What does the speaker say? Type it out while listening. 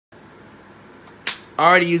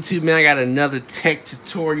Alrighty, YouTube, man, I got another tech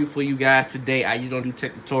tutorial for you guys today. I usually don't do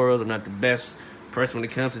tech tutorials. I'm not the best person when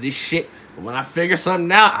it comes to this shit. But when I figure something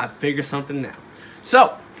out, I figure something out.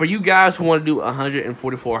 So, for you guys who want to do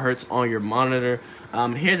 144 hertz on your monitor,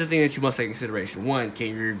 here's the thing that you must take into consideration. One,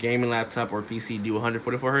 can your gaming laptop or PC do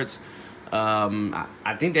 144 hertz?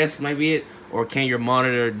 I think that might be it. Or can your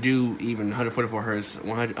monitor do even 144 hertz,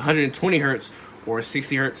 120 hertz, or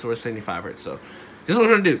 60 hertz, or 75 hertz? So, this is what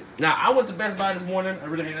I'm gonna do. Now, I went to Best Buy this morning. I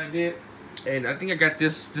really hate I did. And I think I got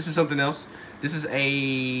this. This is something else. This is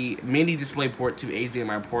a mini display port to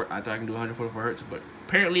HDMI port. I thought I can do 144 hertz, but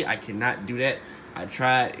apparently I cannot do that. I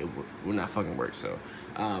tried. It will not fucking work. So,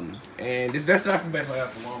 and that's not from Best Buy.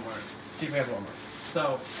 That's from Walmart. Cheap ass Walmart.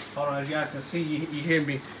 So, hold on. As you guys can see, you hear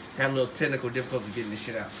me have a little technical difficulty getting this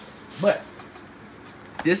shit out. But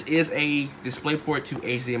this is a display port to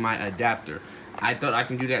HDMI adapter. I thought I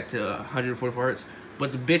can do that to 144 hertz,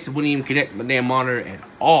 but the bitch wouldn't even connect to my damn monitor at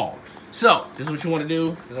all. So, this is what you want to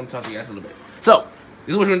do, because I'm talking to you guys a little bit. So,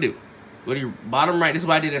 this is what you want to do. Go to your bottom right. This is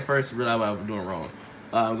what I did at first, realize what I was doing wrong.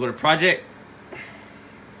 Go to project,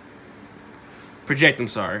 I'm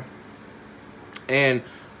sorry. And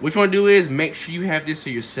what you want to do is make sure you have this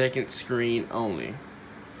to your second screen only.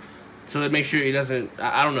 So that make sure it doesn't,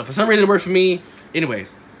 I don't know, for some reason it works for me.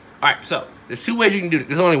 Anyways, alright, so there's two ways you can do it.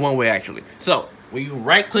 There's only one way actually. So when you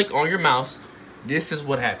right click on your mouse, this is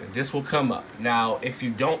what happens. This will come up. Now if you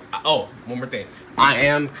don't, oh, one more thing. I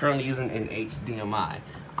am currently using an HDMI.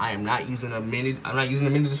 I am not using a mini, I'm not using a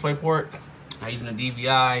mini display port. I'm not using a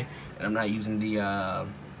DVI, and I'm not using the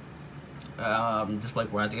display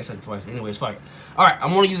port. I think I said it twice. Anyways, fuck it. Alright,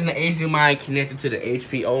 I'm only using the HDMI connected to the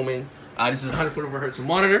HP Omen. This is a 144 hertz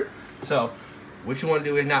monitor. So what you want to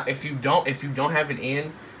do is, now if you don't have it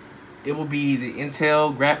in, it will be the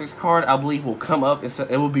Intel graphics card, I believe, will come up.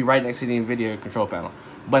 It will be right next to the NVIDIA control panel.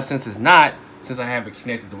 But since it's not, since I have it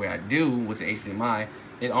connected the way I do with the HDMI,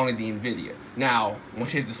 it's only the NVIDIA. Now,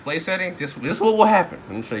 once you hit display settings, this is what will happen.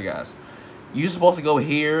 Let me show you guys. You're supposed to go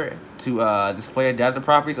here to display adapter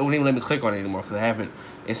properties. It won't even let me click on it anymore because I have it.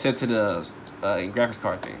 It's set to the graphics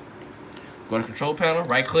card thing. Go to control panel,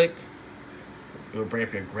 right click. It will bring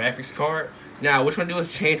up your graphics card. Now, what you want to do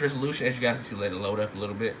is change resolution. As you guys can see, let it load up a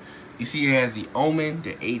little bit. You see it has the Omen,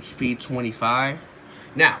 the HP 25.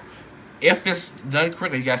 Now, if it's done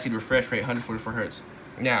correctly, you guys see the refresh rate, 144 hertz.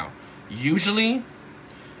 Now, usually,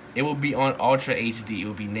 it will be on Ultra HD. It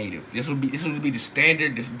will be native. This will be the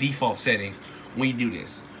standard default settings when you do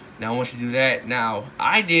this. Now, once you do that, now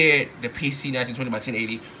I did the PC 1920 by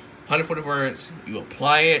 1080, 144 hertz. You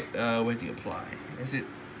apply it. Where do you apply? Is it?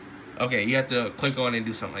 Okay, you have to click on it and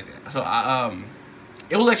do something like that. So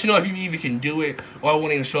it will let you know if you even can do it, or it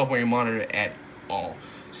won't even show up on your monitor at all.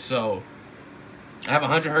 So I have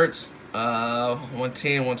 100 hertz,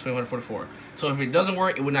 110, 120, 144. So if it doesn't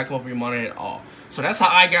work, it would not come up on your monitor at all. So that's how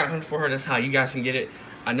I got 144 hertz. That's how you guys can get it.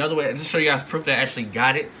 Another way, just to show you guys proof that I actually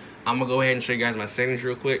got it, I'm gonna go ahead and show you guys my settings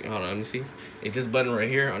real quick. Hold on, let me see. It's this button right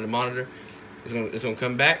here on the monitor. It's gonna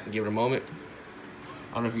come back. Give it a moment.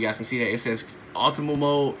 I don't know if you guys can see that. It says optimal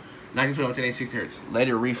mode, 1920 60 hertz. Let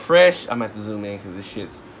it refresh. I'm gonna have to zoom in because this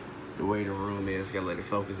shit's the way the room is. Gotta let it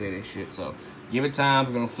focus in and shit. So give it time.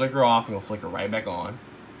 It's gonna flicker off. It's gonna flicker right back on.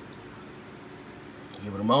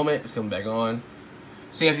 Give it a moment. It's coming back on.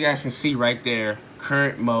 See, as you guys can see right there,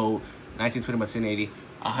 current mode, 1920 by 1080,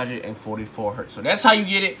 144 hertz. So that's how you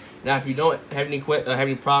get it. Now, if you don't have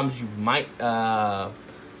any problems, you might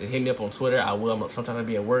hit me up on Twitter. I will. Sometimes I'll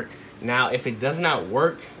be at work. Now, if it does not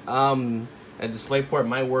work, a display port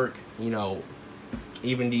might work. You know,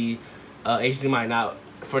 even the HDMI. Now,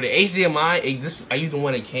 for the HDMI, I used the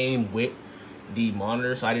one that came with the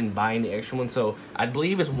monitor, so I didn't buy any extra one. So I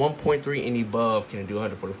believe it's 1.3 and above can do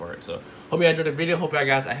 144 hertz. So hope you guys enjoyed the video. Hope I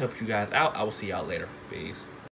helped you guys out. I will see y'all later. Peace.